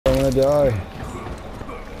gonna die.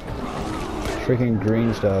 Freaking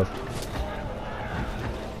green stuff.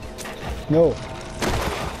 No.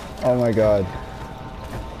 Oh my god.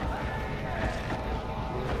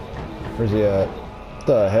 Where's he at? What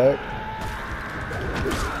the heck?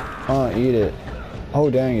 Eat it. Oh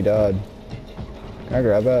dang, he died. Can I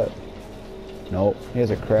grab that? Nope. He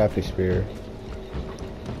has a crafty spear.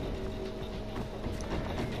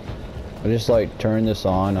 I just like turned this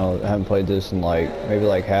on. I haven't played this in like maybe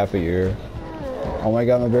like half a year. Oh my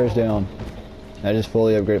god, my bear's down. I just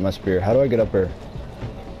fully upgraded my spear. How do I get up here?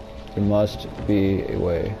 There must be a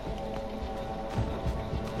way.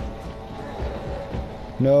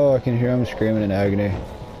 No, I can hear him screaming in agony.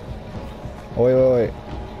 Oh, wait.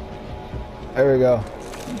 There we go.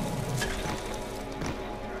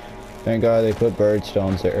 Thank God they put bird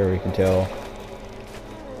stones there, we can tell.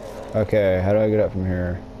 Okay, how do I get up from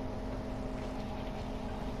here?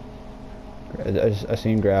 I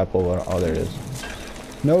seen grapple, but oh, there it is.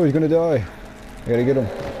 No, he's gonna die. I gotta get him.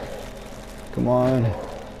 Come on.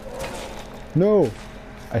 No!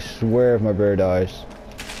 I swear if my bear dies.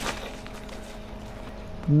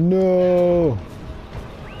 No!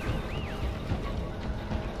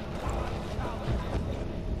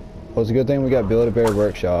 Well, it's a good thing we got Build-A-Bear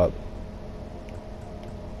Workshop.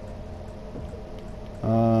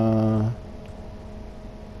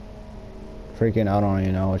 Freaking, I don't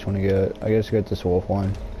even know which one to get. I guess get this wolf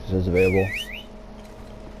one, because it's available.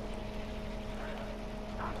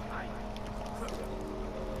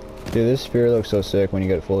 Dude, this spear looks so sick when you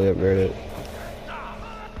get it fully upgraded.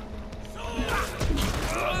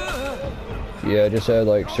 Yeah, I just had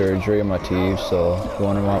like surgery on my teeth, so if you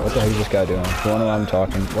wonder what the heck is this guy doing? If you wonder why I'm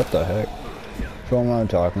talking, what the heck? If you wonder why I'm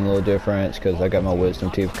talking a little different, it's because I got my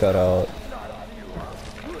wisdom teeth cut out.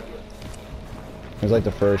 It was like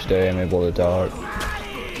the first day I'm able to talk.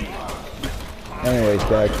 Anyways,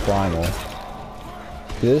 back to Primal.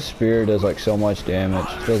 Dude, this spear does like so much damage.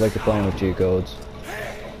 It feels like you're playing with cheat codes.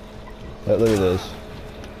 But look at this.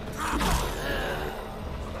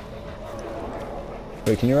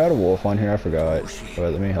 Wait, can you ride a wolf on here? I forgot. Wait,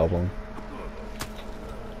 let me help him.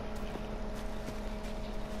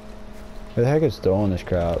 Who the heck is throwing this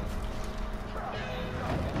crap?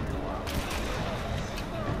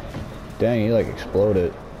 Dang, he like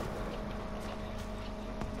exploded.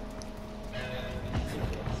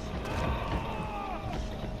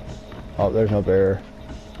 Oh, there's no bear.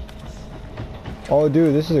 Oh,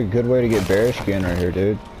 dude, this is a good way to get bear skin right here,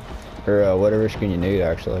 dude. Or whatever skin you need,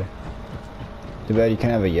 actually. Too bad you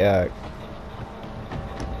can't have a yak.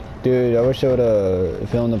 Dude, I wish I would've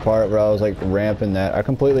filmed the part where I was like ramping that. I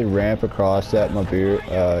completely ramp across that my bear,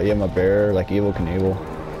 like Evel Knievel.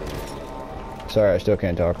 Sorry, I still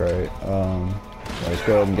can't talk right. Let's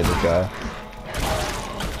go ahead and get this guy.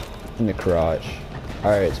 In the crotch.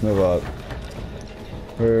 Alright, let's move up.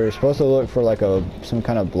 We're supposed to look for like some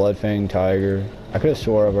kind of bloodfang tiger. I could have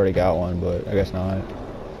swore I've already got one, but I guess not.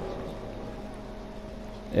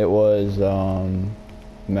 It was,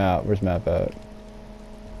 map. Where's map at?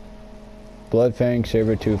 Bloodfang,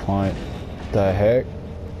 saber-tooth hunt. The heck?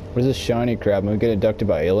 What is this shiny crap? Am I get abducted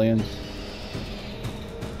by aliens?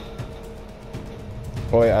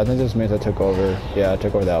 Oh wait, I think this means I took over. Yeah, I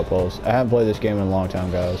took over the outpost. I haven't played this game in a long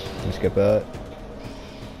time, guys. Let me skip that.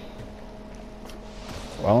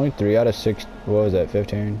 Well, only 3 out of 6. What was that?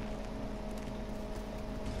 15.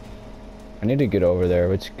 I need to get over there.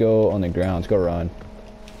 Let's go on the ground. Let's go run.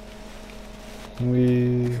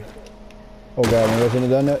 Oh god, maybe I shouldn't have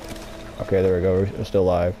done that. Okay, there we go. We're still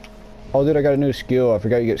alive. Oh, dude, I got a new skill. I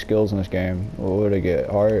forgot you get skills in this game. What would I get?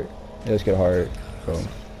 Heart? Yeah, let's get heart. Boom.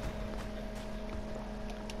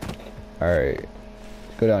 Alright.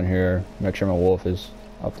 Let's go down here. Make sure my wolf is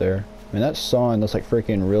up there. I mean, that sun looks like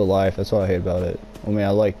freaking real life. That's all I hate about it. I mean, I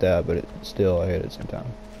like that, but still, I hate it at the same time.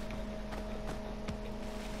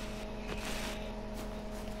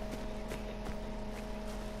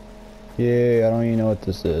 Yeah, I don't even know what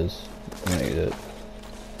this is. I'm gonna eat it.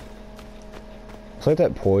 It's like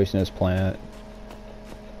that poisonous plant.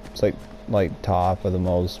 It's like top of the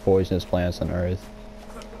most poisonous plants on Earth.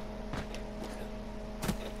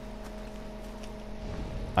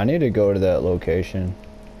 I need to go to that location.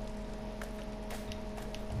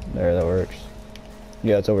 There, that works.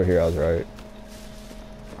 Yeah, it's over here, I was right.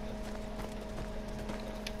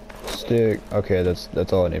 Stick. Okay,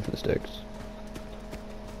 that's all I need for the sticks.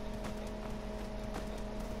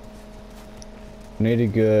 I need to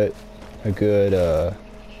get a good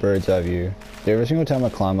bird's eye view. Every single time I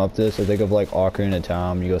climb up this, I think of like Ocarina of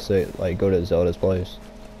Time. You go to Zelda's place.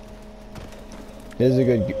 This is a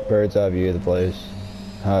good bird's eye view of the place.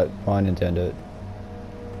 Not pun intended.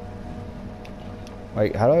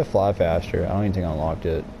 Like, how do I fly faster? I don't even think I unlocked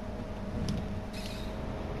it.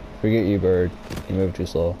 Forget you, bird. You move too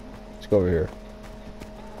slow. Let's go over here.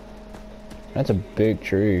 That's a big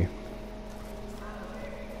tree.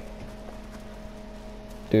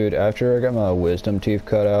 Dude, after I got my wisdom teeth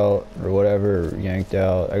cut out, or whatever, yanked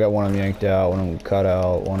out. I got one of them yanked out, one of them cut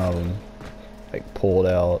out, one of them, like, pulled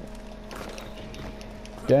out.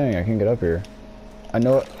 Dang, I can get up here. I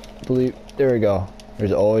know it. Believe. There we go.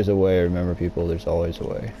 There's always a way, remember people, there's always a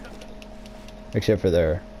way. Except for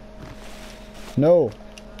there. No!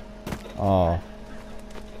 Aw. Is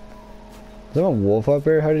there a wolf up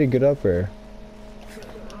there? How did he get up there?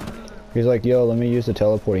 He's like, yo, let me use the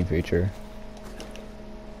teleporting feature.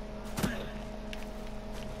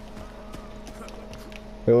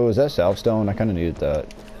 Wait, was that Southstone? I kinda needed that.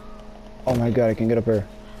 Oh my god, I can get up there.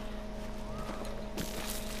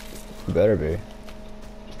 It better be.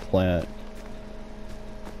 Plant.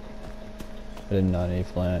 I did not need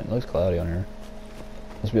flint. It looks cloudy on here.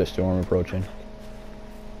 Must be a storm approaching.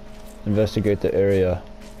 Investigate the area.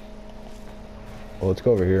 Well, let's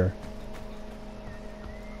go over here.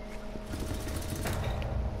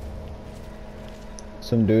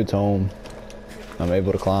 Some dude's home. I'm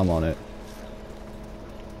able to climb on it.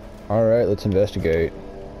 Alright, let's investigate.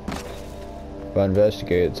 If I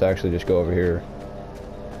investigate, let's actually just go over here.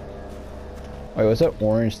 Wait, what's that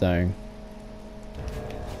orange thing?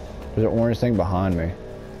 There's an orange thing behind me.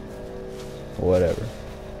 Whatever.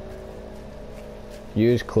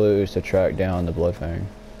 Use clues to track down the blood fang.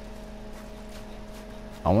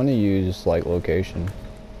 I'm gonna use, like, location.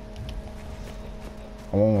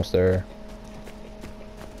 I'm almost there.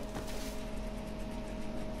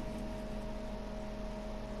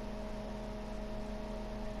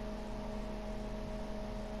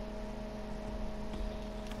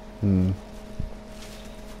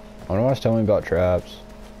 I wonder what's telling me about traps.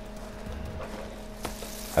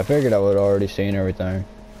 I figured I would have already seen everything.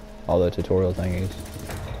 All the tutorial thingies.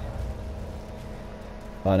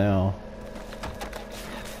 By now.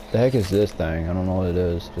 The heck is this thing? I don't know what it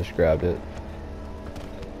is. Just grabbed it.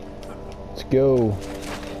 Let's go.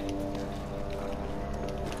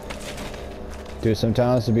 Dude,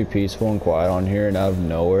 sometimes to be peaceful and quiet on here and out of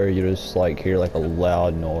nowhere, you just like hear like a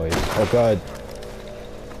loud noise. Oh god.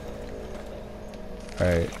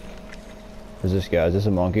 Alright. Who's this guy? Is this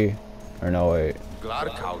a monkey? Or no, wait.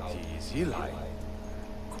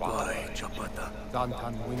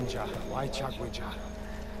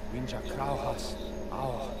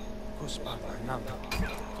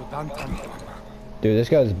 Dude, this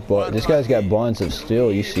guy's got buns of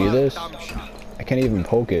steel. You see this? I can't even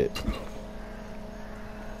poke it.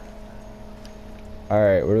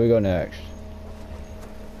 Alright, where do we go next?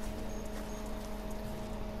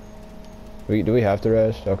 Do we have to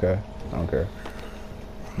rest? Okay, I don't care.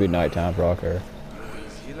 It'll be nighttime for all I care.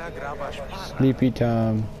 Sleepy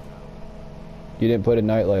time. You didn't put a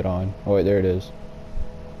nightlight on. Oh wait, there it is.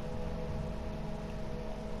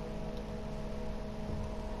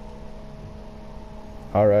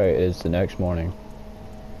 Alright, it's the next morning.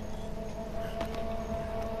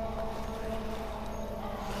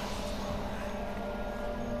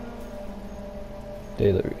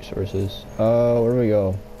 Daily resources. Where do we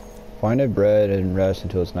go? Find a bread and rest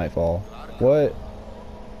until it's nightfall. What?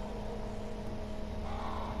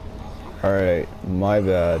 Alright, my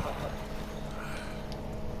bad.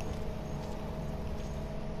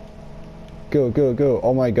 Go, go, go.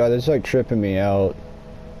 Oh my god, it's like tripping me out.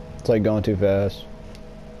 It's like going too fast.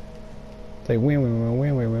 It's like win, win, win,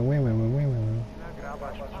 win, win, win, win, win, win, win.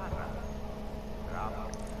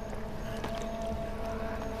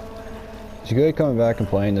 It's good coming back and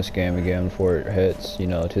playing this game again before it hits, you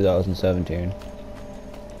know, 2017.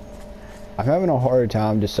 I'm having a hard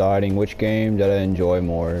time deciding which game that I enjoy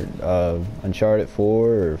more, Uncharted 4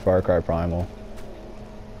 or Cry Primal.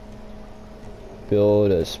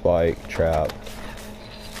 Build a spike trap.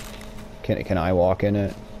 Can I walk in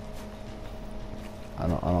it? I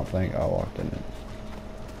don't think I walked in it.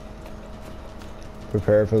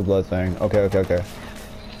 Prepare for the blood thing. Okay, okay, okay.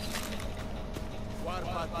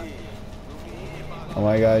 Oh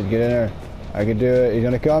my god, get in there. I can do it. He's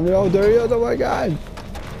gonna come. Oh, there he is. Oh my god.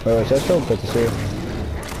 Wait, let's still put this here.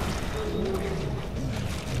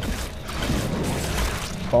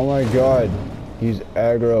 Oh my god. He's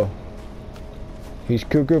aggro. He's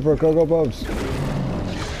cuckoo for Cocoa Puffs.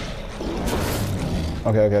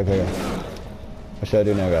 Okay, okay, okay, okay. What should I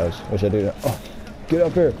do now, guys? What should I do now? Oh, get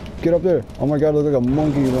up there. Get up there. Oh my god, look like a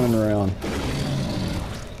monkey running around.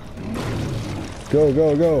 Go,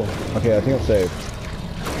 go, go. Okay, I think I'm safe.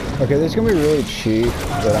 Okay, this is gonna be really cheap,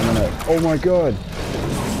 but I'm gonna... Oh my god!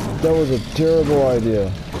 That was a terrible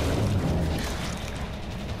idea.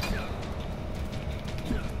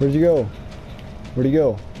 Where'd he go? Where'd he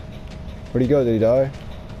go? Where'd he go? Did he die?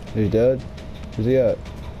 Is he dead? Where's he at?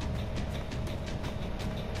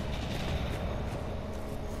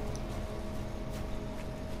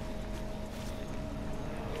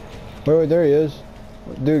 Wait, there he is.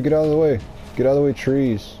 Dude, get out of the way. Get out of the way,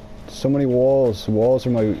 trees. So many walls. Walls are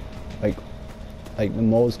my, like the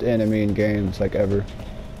most enemy in games, like, ever.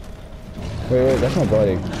 Wait, that's my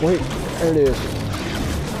buddy. Wait, there it is.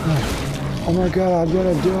 Oh my god, I'm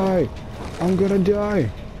gonna die. I'm gonna die.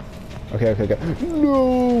 Okay.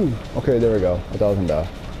 No! Okay, there we go. I thought I was gonna die.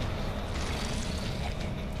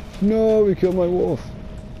 No, we killed my wolf.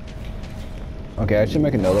 Okay, I should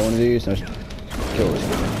make another one of these and I should kill this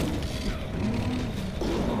guy.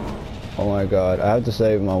 Oh my god, I have to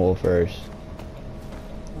save my wolf first.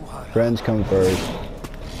 Friends come first.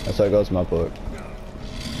 That's how it goes in my book.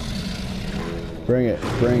 Bring it.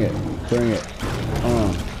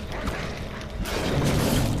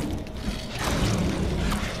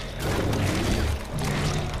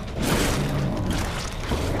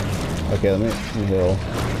 Okay, let me heal.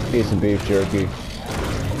 Eat some beef jerky.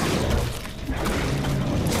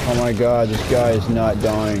 Oh my god, this guy is not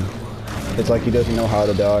dying. It's like he doesn't know how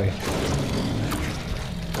to die.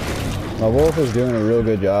 My wolf is doing a real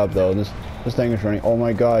good job though. This thing is running. Oh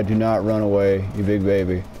my god, do not run away, you big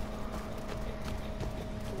baby.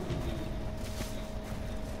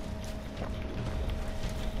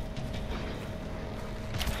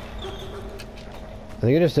 I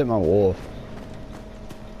think I just hit my wolf.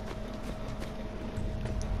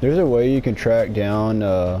 There's a way you can track down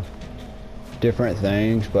different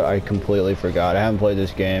things, but I completely forgot. I haven't played this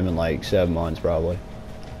game in like 7 months probably.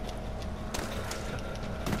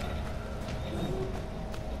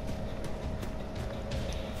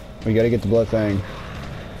 We gotta get the blood fang.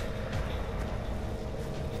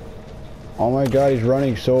 Oh my god, he's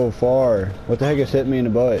running so far. What the heck is hitting me in the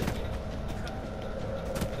butt?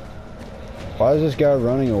 Why is this guy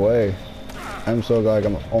running away? I'm so glad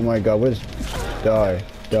oh my god, what is...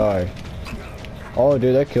 Die. Oh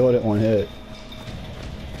dude, that killed it one hit.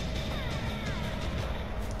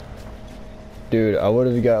 Dude, I would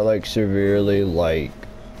have got like severely like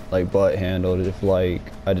butt handled if like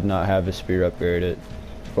I did not have a spear upgraded.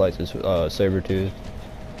 Like this saber tooth.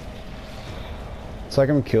 It's like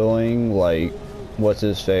I'm killing like what's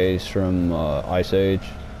his face from Ice Age.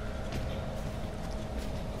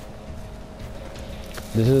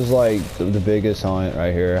 This is like the biggest hunt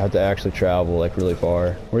right here. I have to actually travel like really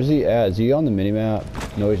far. Where's he at? Is he on the minimap?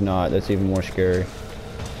 No, he's not. That's even more scary.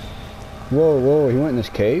 Whoa, he went in this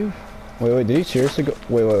cave? Wait, did he seriously go?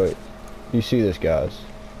 Wait. You see this, guys?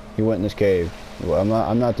 He went in this cave. Well,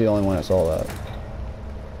 I'm not the only one that saw that.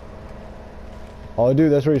 Oh,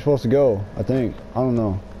 dude, that's where he's supposed to go. I think. I don't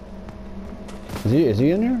know. Is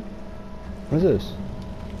he in there? What is this?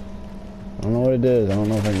 I don't know what it is. I don't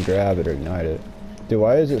know if I can grab it or ignite it. Dude,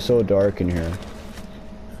 why is it so dark in here?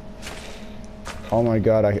 Oh my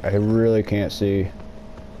god, I really can't see.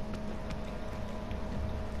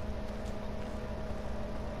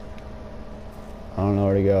 I don't know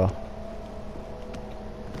where to go.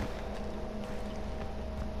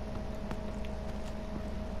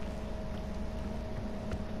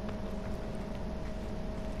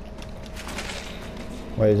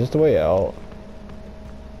 Wait, is this the way out?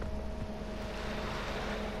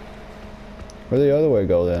 Where'd the other way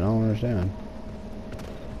go then? I don't understand.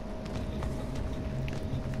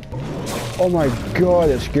 Oh my god,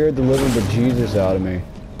 that scared the living bejesus out of me.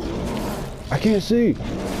 I can't see.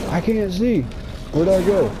 Where do I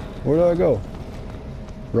go?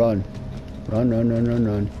 Run. Run.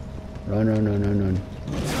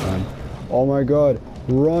 Oh my god.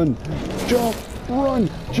 Run. Jump. Run.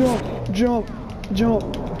 Jump.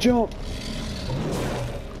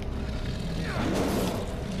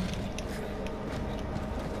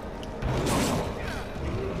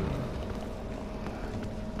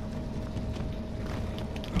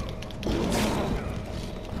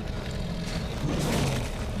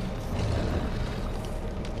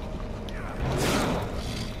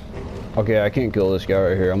 Okay, I can't kill this guy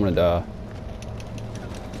right here. I'm gonna die.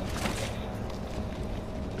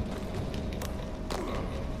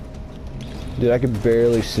 Dude, I can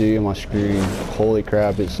barely see on my screen. Holy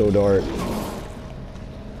crap, it's so dark.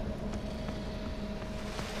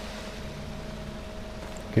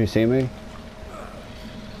 Can you see me?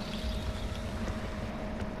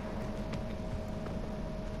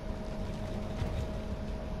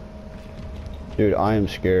 Dude, I am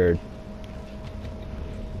scared.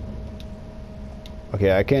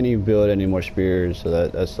 Okay, I can't even build any more spears, so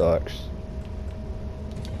that sucks.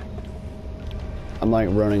 I'm like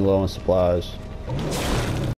running low on supplies.